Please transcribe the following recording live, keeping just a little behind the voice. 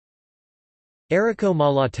Errico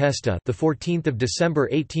Malatesta, the 14th of December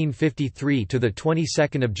 1853 to the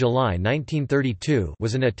 22nd of July 1932,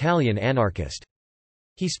 was an Italian anarchist.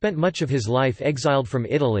 He spent much of his life exiled from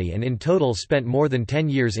Italy and in total spent more than 10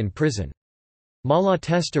 years in prison.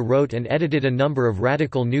 Malatesta wrote and edited a number of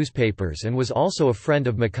radical newspapers and was also a friend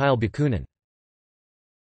of Mikhail Bakunin.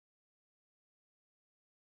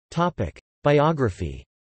 Topic: Biography.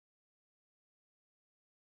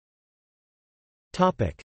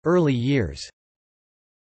 Topic: Early years.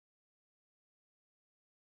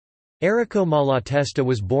 Errico Malatesta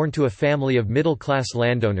was born to a family of middle-class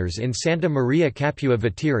landowners in Santa Maria Capua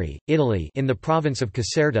Vetiri, Italy, in the province of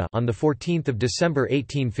Caserta on the 14th of December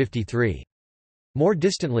 1853. More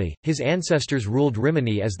distantly, his ancestors ruled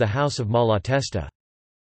Rimini as the House of Malatesta.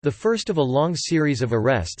 The first of a long series of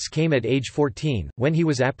arrests came at age 14, when he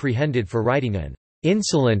was apprehended for writing an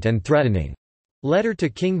insolent and threatening letter to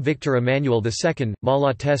King Victor Emmanuel II.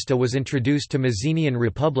 Malatesta was introduced to Mazzinian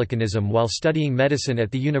republicanism while studying medicine at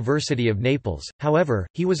the University of Naples, however,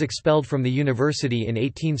 he was expelled from the university in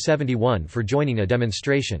 1871 for joining a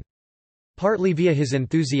demonstration. Partly via his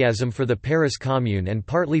enthusiasm for the Paris Commune and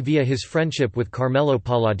partly via his friendship with Carmelo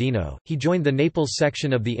Palladino, he joined the Naples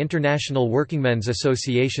section of the International Workingmen's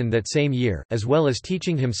Association that same year, as well as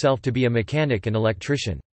teaching himself to be a mechanic and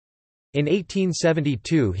electrician. In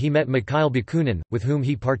 1872 he met Mikhail Bakunin, with whom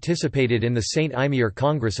he participated in the St. Imier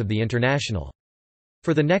Congress of the International.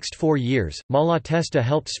 For the next 4 years, Malatesta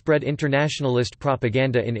helped spread internationalist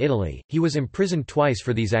propaganda in Italy. He was imprisoned twice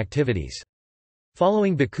for these activities.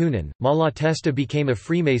 Following Bakunin, Malatesta became a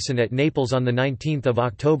Freemason at Naples on 19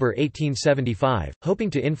 October 1875, hoping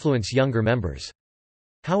to influence younger members.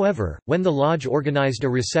 However, when the lodge organized a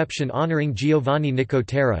reception honoring Giovanni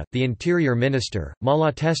Nicotera, the interior minister,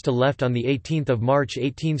 Malatesta left on 18 March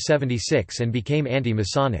 1876 and became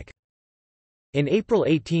anti-Masonic. In April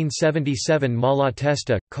 1877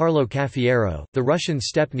 Malatesta, Carlo Caffiero, the Russian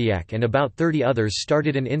Stepniak and about 30 others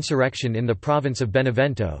started an insurrection in the province of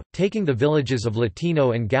Benevento, taking the villages of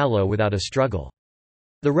Latino and Gallo without a struggle.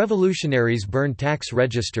 The revolutionaries burned tax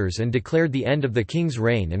registers and declared the end of the king's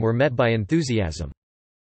reign and were met by enthusiasm.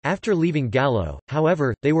 After leaving Gallo,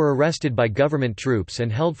 however, they were arrested by government troops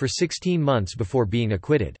and held for 16 months before being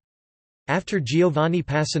acquitted. After Giovanni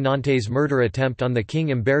Passanante's murder attempt on the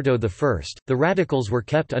King Umberto I, the radicals were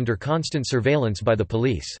kept under constant surveillance by the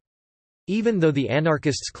police. Even though the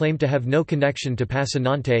anarchists claimed to have no connection to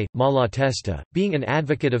Passanante, Malatesta, being an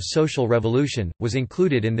advocate of social revolution, was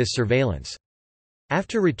included in this surveillance.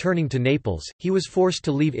 After returning to Naples, he was forced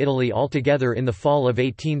to leave Italy altogether in the fall of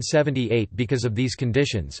 1878 because of these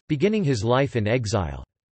conditions, beginning his life in exile.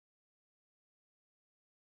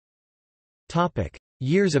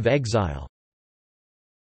 Years of exile.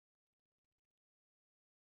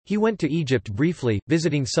 He went to Egypt briefly,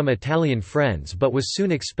 visiting some Italian friends but was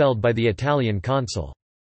soon expelled by the Italian consul.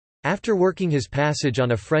 After working his passage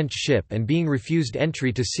on a French ship and being refused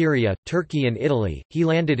entry to Syria, Turkey and Italy, he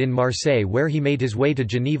landed in Marseille where he made his way to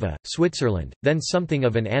Geneva, Switzerland, then something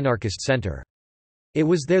of an anarchist center. It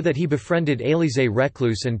was there that he befriended Élisée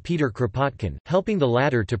Reclus and Peter Kropotkin, helping the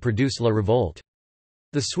latter to produce La Revolte.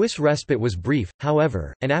 The Swiss respite was brief,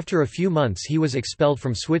 however, and after a few months he was expelled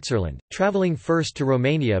from Switzerland, traveling first to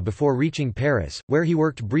Romania before reaching Paris, where he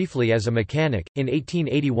worked briefly as a mechanic. In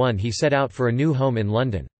 1881 he set out for a new home in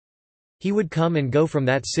London. He would come and go from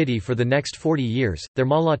that city for the next 40 years. There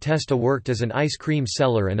Malatesta worked as an ice cream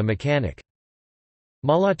seller and a mechanic.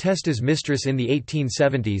 Malatesta's mistress in the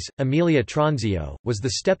 1870s, Amelia Tronzio, was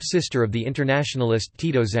the step-sister of the internationalist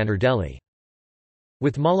Tito Zanardelli.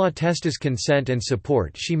 With Malatesta's consent and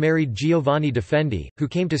support she married Giovanni Defendi, who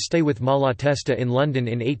came to stay with Malatesta in London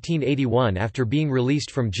in 1881 after being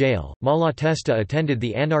released from jail. Malatesta attended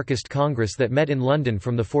the anarchist congress that met in London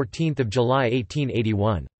from 14 July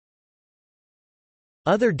 1881.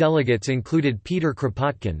 Other delegates included Peter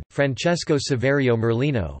Kropotkin, Francesco Saverio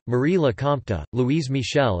Merlino, Marie Lecomte, Louise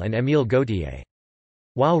Michel and Émile Gautier.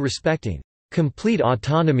 While respecting complete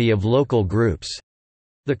autonomy of local groups,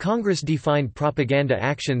 the Congress defined propaganda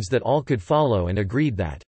actions that all could follow and agreed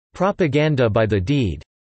that propaganda by the deed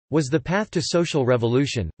was the path to social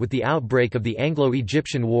revolution. With the outbreak of the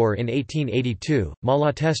Anglo-Egyptian War in 1882,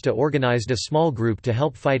 Malatesta organized a small group to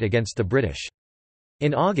help fight against the British.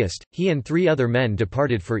 In August, he and 3 other men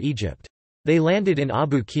departed for Egypt. They landed in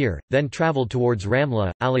Abu Qir, then traveled towards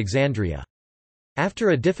Ramla, Alexandria. After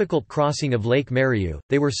a difficult crossing of Lake Mariu,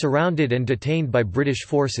 they were surrounded and detained by British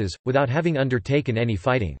forces, without having undertaken any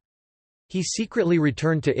fighting. He secretly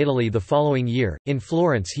returned to Italy the following year. In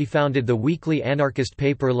Florence he founded the weekly anarchist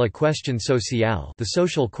paper La Question Sociale, the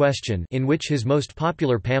Social Question, in which his most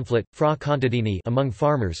popular pamphlet, Fra Contadini among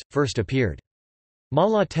farmers, first appeared.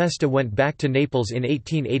 Malatesta went back to Naples in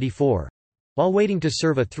 1884—while waiting to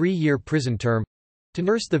serve a 3-year prison term—to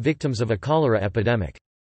nurse the victims of a cholera epidemic.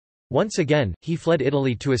 Once again, he fled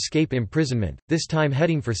Italy to escape imprisonment, this time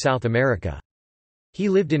heading for South America. He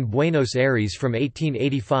lived in Buenos Aires from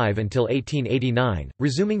 1885 until 1889,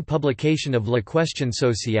 resuming publication of La Question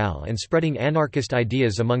Sociale and spreading anarchist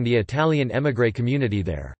ideas among the Italian émigré community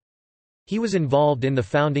there. He was involved in the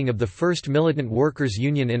founding of the first militant workers'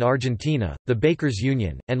 union in Argentina, the Bakers'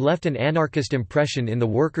 Union, and left an anarchist impression in the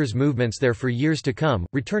workers' movements there for years to come.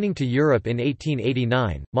 Returning to Europe in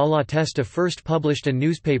 1889, Malatesta first published a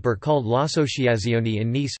newspaper called L'Associazione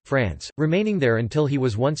in Nice, France, remaining there until he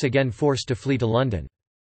was once again forced to flee to London.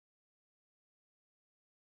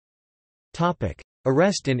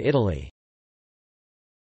 Arrest in Italy.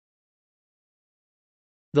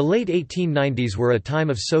 The late 1890s were a time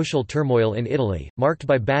of social turmoil in Italy, marked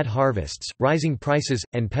by bad harvests, rising prices,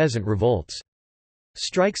 and peasant revolts.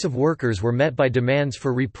 Strikes of workers were met by demands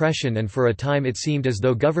for repression, and for a time it seemed as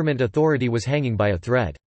though government authority was hanging by a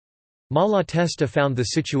thread. Malatesta found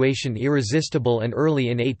the situation irresistible, and early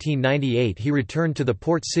in 1898 he returned to the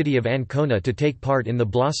port city of Ancona to take part in the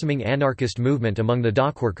blossoming anarchist movement among the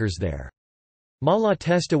dockworkers there.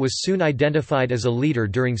 Malatesta was soon identified as a leader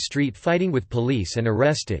during street fighting with police and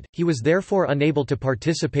arrested. He was therefore unable to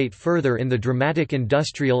participate further in the dramatic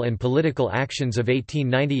industrial and political actions of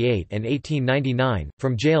 1898 and 1899.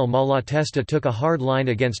 From jail, Malatesta took a hard line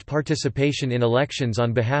against participation in elections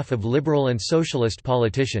on behalf of liberal and socialist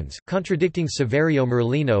politicians, contradicting Saverio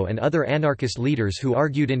Merlino and other anarchist leaders who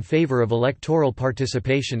argued in favor of electoral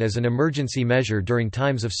participation as an emergency measure during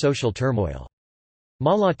times of social turmoil.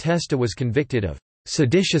 Malatesta was convicted of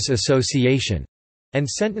seditious association and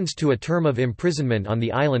sentenced to a term of imprisonment on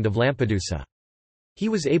the island of Lampedusa. He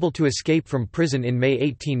was able to escape from prison in May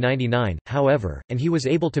 1899, however, and he was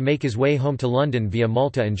able to make his way home to London via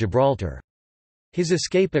Malta and Gibraltar. His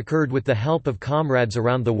escape occurred with the help of comrades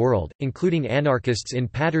around the world, including anarchists in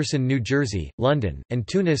Paterson, New Jersey, London, and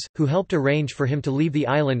Tunis, who helped arrange for him to leave the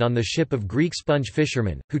island on the ship of Greek sponge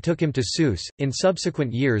fishermen, who took him to Sousse. In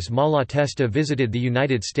subsequent years, Malatesta visited the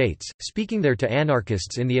United States, speaking there to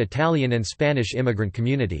anarchists in the Italian and Spanish immigrant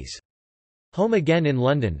communities. Home again in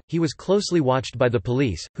London, he was closely watched by the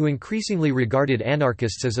police, who increasingly regarded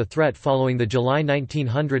anarchists as a threat following the July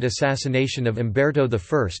 1900 assassination of Umberto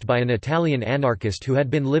I by an Italian anarchist who had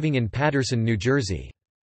been living in Paterson, New Jersey.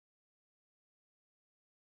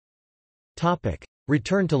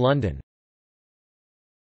 Return to London.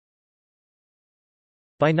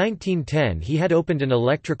 By 1910 he had opened an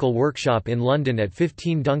electrical workshop in London at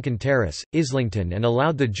 15 Duncan Terrace, Islington, and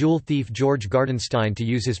allowed the jewel thief George Gardenstein to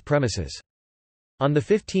use his premises. On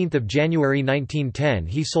 15 January 1910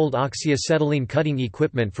 he sold oxyacetylene cutting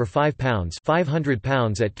equipment for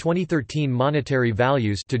 £5 at 2013 monetary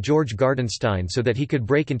values to George Gardenstein so that he could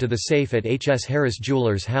break into the safe at H.S. Harris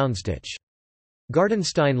Jewellers Houndsditch.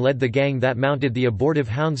 Gardenstein led the gang that mounted the abortive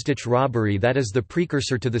Houndsditch robbery that is the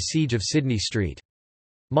precursor to the siege of Sydney Street.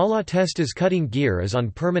 Malatesta's cutting gear is on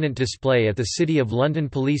permanent display at the City of London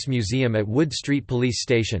Police Museum at Wood Street Police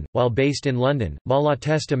Station. While based in London,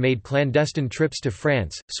 Malatesta made clandestine trips to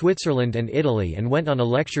France, Switzerland, and Italy and went on a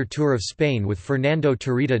lecture tour of Spain with Fernando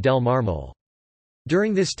Turrita del Marmol.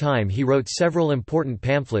 During this time he wrote several important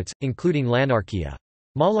pamphlets, including L'Anarchia.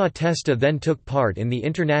 Malatesta then took part in the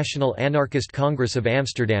International Anarchist Congress of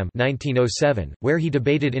Amsterdam 1907, where he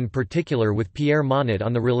debated in particular with Pierre Monod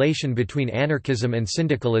on the relation between anarchism and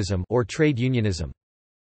syndicalism or trade unionism.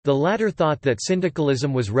 The latter thought that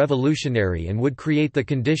syndicalism was revolutionary and would create the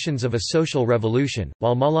conditions of a social revolution,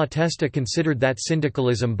 while Malatesta considered that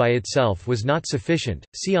syndicalism by itself was not sufficient.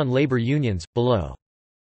 See on labor unions, below.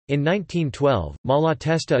 In 1912,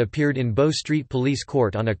 Malatesta appeared in Bow Street Police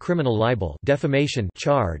Court on a criminal libel defamation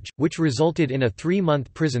charge, which resulted in a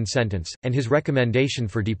 3-month prison sentence, and his recommendation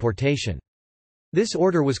for deportation. This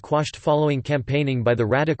order was quashed following campaigning by the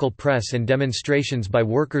radical press and demonstrations by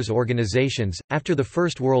workers' organizations. After the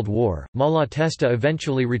First World War, Malatesta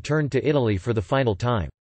eventually returned to Italy for the final time.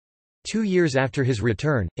 2 years after his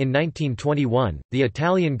return, in 1921, the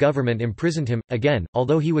Italian government imprisoned him, again,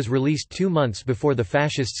 although he was released 2 months before the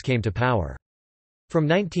fascists came to power. From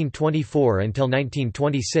 1924 until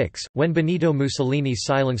 1926, when Benito Mussolini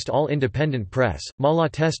silenced all independent press,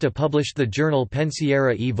 Malatesta published the journal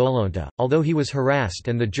Pensiero e Volontà, although he was harassed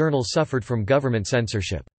and the journal suffered from government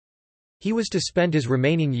censorship. He was to spend his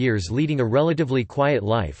remaining years leading a relatively quiet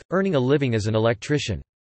life, earning a living as an electrician.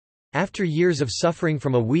 After years of suffering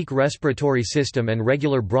from a weak respiratory system and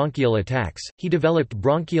regular bronchial attacks, he developed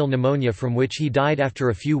bronchial pneumonia from which he died after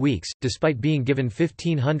a few weeks, despite being given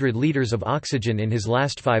 1,500 liters of oxygen in his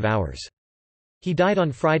last 5 hours. He died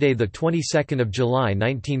on Friday, the 22nd of July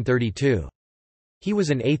 1932. He was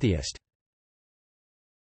an atheist.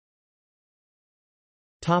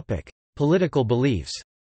 Topic: Political beliefs.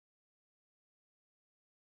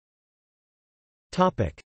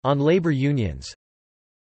 Topic: On labor unions.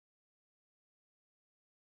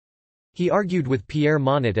 He argued with Pierre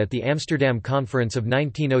Monnet at the Amsterdam Conference of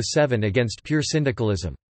 1907 against pure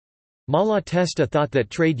syndicalism. Malatesta thought that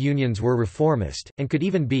trade unions were reformist, and could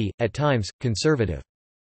even be, at times, conservative.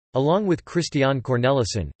 Along with Christiaan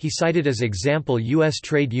Cornelissen, he cited as example U.S.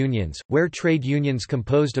 trade unions, where trade unions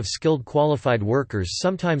composed of skilled qualified workers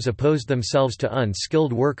sometimes opposed themselves to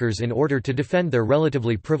unskilled workers in order to defend their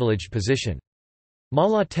relatively privileged position.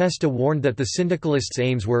 Malatesta warned that the syndicalists'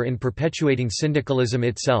 aims were in perpetuating syndicalism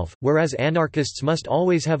itself, whereas anarchists must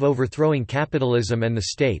always have overthrowing capitalism and the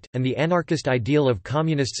state, and the anarchist ideal of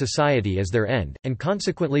communist society as their end, and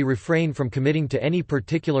consequently refrain from committing to any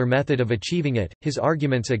particular method of achieving it. His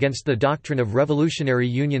arguments against the doctrine of revolutionary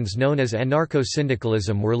unions known as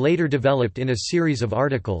anarcho-syndicalism were later developed in a series of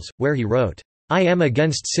articles, where he wrote, "I am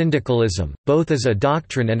against syndicalism, both as a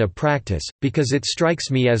doctrine and a practice, because it strikes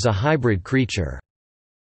me as a hybrid creature."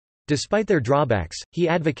 Despite their drawbacks, he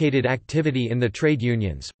advocated activity in the trade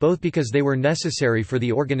unions, both because they were necessary for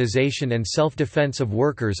the organization and self-defense of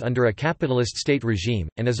workers under a capitalist state regime,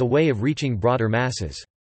 and as a way of reaching broader masses.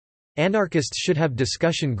 Anarchists should have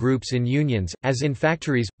discussion groups in unions, as in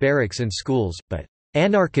factories, barracks and schools, but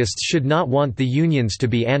anarchists should not want the unions to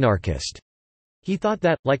be anarchist. He thought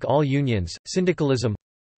that, like all unions, syndicalism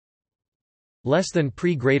less than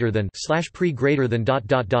pre greater than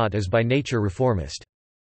is by nature reformist.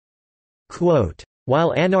 Quote,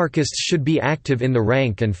 "While anarchists should be active in the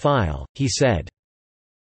rank and file," he said,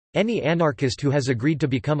 "any anarchist who has agreed to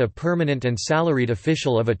become a permanent and salaried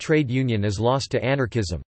official of a trade union is lost to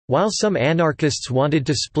anarchism." While some anarchists wanted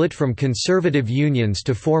to split from conservative unions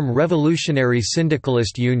to form revolutionary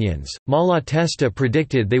syndicalist unions, Malatesta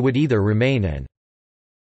predicted they would either remain an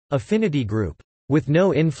affinity group with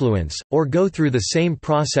no influence, or go through the same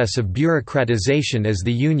process of bureaucratization as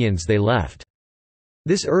the unions they left.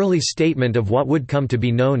 This early statement of what would come to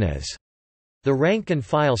be known as the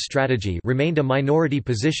rank-and-file strategy remained a minority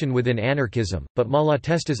position within anarchism, but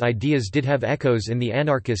Malatesta's ideas did have echoes in the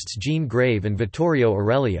anarchists Jean Grave and Vittorio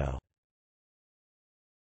Aurelio.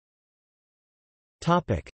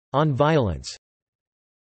 On violence.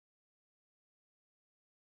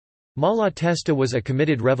 Malatesta was a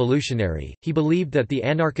committed revolutionary. He believed that the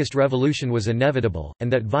anarchist revolution was inevitable,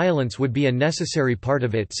 and that violence would be a necessary part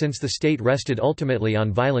of it since the state rested ultimately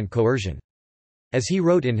on violent coercion. As he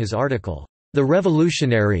wrote in his article, "The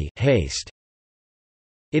Revolutionary Haste,"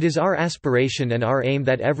 "It is our aspiration and our aim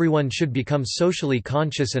that everyone should become socially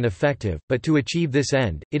conscious and effective, but to achieve this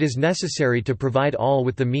end, it is necessary to provide all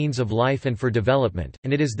with the means of life and for development,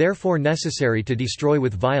 and it is therefore necessary to destroy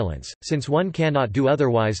with violence, since one cannot do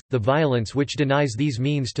otherwise, the violence which denies these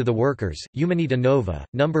means to the workers." Umanita Nova,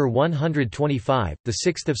 No. 125,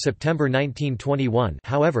 6 September 1921.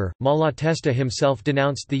 However, Malatesta himself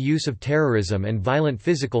denounced the use of terrorism and violent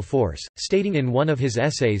physical force, stating in one of his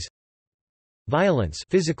essays, "Violence,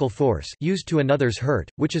 physical force used to another's hurt,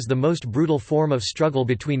 which is the most brutal form of struggle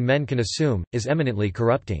between men can assume, is eminently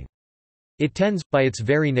corrupting. It tends, by its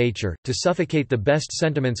very nature, to suffocate the best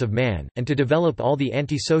sentiments of man, and to develop all the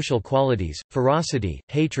antisocial qualities, ferocity,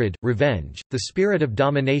 hatred, revenge, the spirit of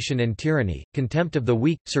domination and tyranny, contempt of the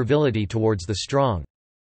weak, servility towards the strong.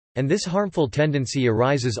 And this harmful tendency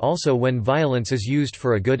arises also when violence is used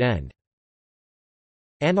for a good end.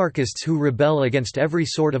 Anarchists who rebel against every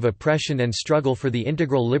sort of oppression and struggle for the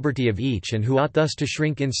integral liberty of each and who ought thus to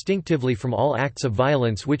shrink instinctively from all acts of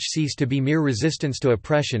violence which cease to be mere resistance to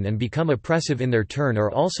oppression and become oppressive in their turn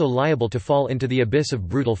are also liable to fall into the abyss of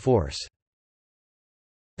brutal force."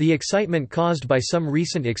 The excitement caused by some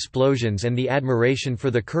recent explosions and the admiration for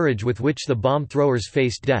the courage with which the bomb throwers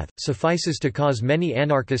faced death, suffices to cause many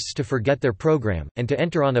anarchists to forget their program, and to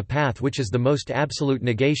enter on a path which is the most absolute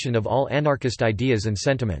negation of all anarchist ideas and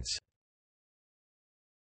sentiments.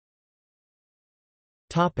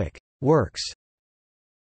 Works.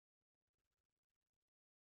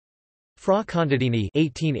 Fra Contadini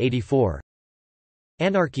 1884.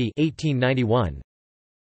 Anarchy 1891.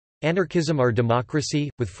 Anarchism or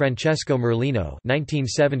Democracy, with Francesco Merlino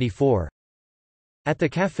 1974. At the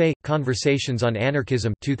Café, Conversations on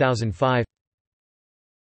Anarchism 2005.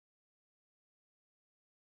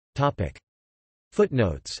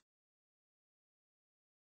 Footnotes.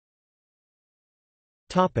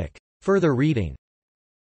 Further reading.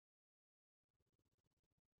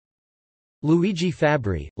 Luigi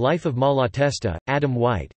Fabbri, Life of Malatesta, Adam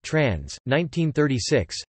White, trans.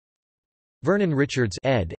 1936. Vernon Richards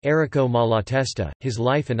ed., Errico Malatesta, His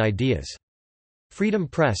Life and Ideas. Freedom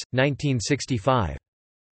Press, 1965.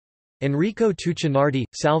 Enrico Tuccinardi,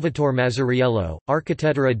 Salvatore Mazzariello,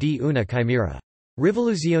 Architettera di una chimera.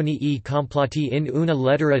 Rivoluzioni e comploti in una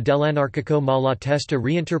lettera dell'anarchico Malatesta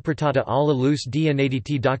reinterpretata alla luce di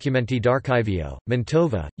inediti documenti d'archivio,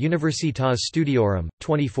 Mantova, Universitas Studiorum,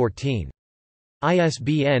 2014.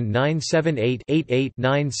 ISBN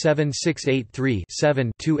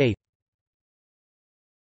 978-88-97683-7-28.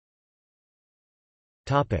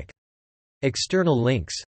 External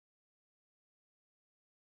links.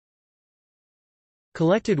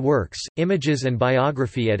 Collected works, images and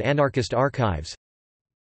biography at Anarchist Archives.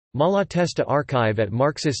 Malatesta Archive at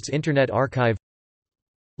Marxists Internet Archive.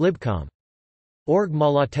 Libcom.org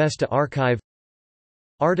Malatesta Archive.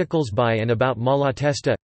 Articles by and about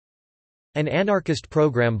Malatesta. An Anarchist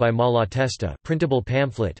Program by Malatesta printable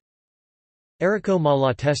pamphlet. Errico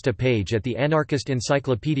Malatesta page at the Anarchist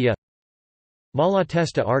Encyclopedia.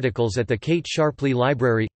 Malatesta articles at the Kate Sharpley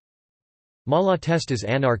Library. Malatesta's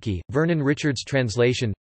Anarchy, Vernon Richards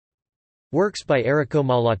translation. Works by Errico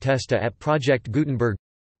Malatesta at Project Gutenberg.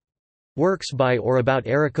 Works by or about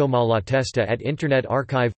Errico Malatesta at Internet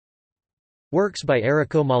Archive. Works by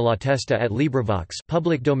Errico Malatesta at LibriVox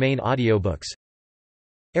public domain audiobooks.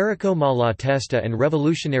 Errico Malatesta and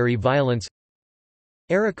Revolutionary Violence.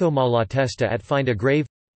 Errico Malatesta at Find a Grave.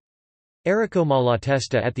 Errico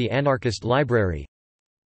Malatesta at the Anarchist Library.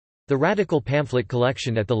 The Radical Pamphlet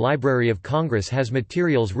Collection at the Library of Congress has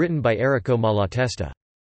materials written by Errico Malatesta.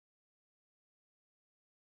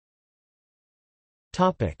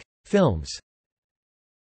 Films.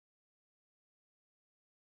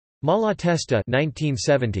 Malatesta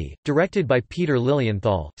 1970, directed by Peter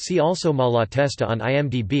Lilienthal, see also Malatesta on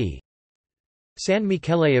IMDb. San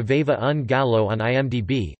Michele aveva un gallo on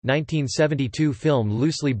IMDb, 1972 film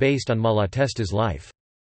loosely based on Malatesta's life.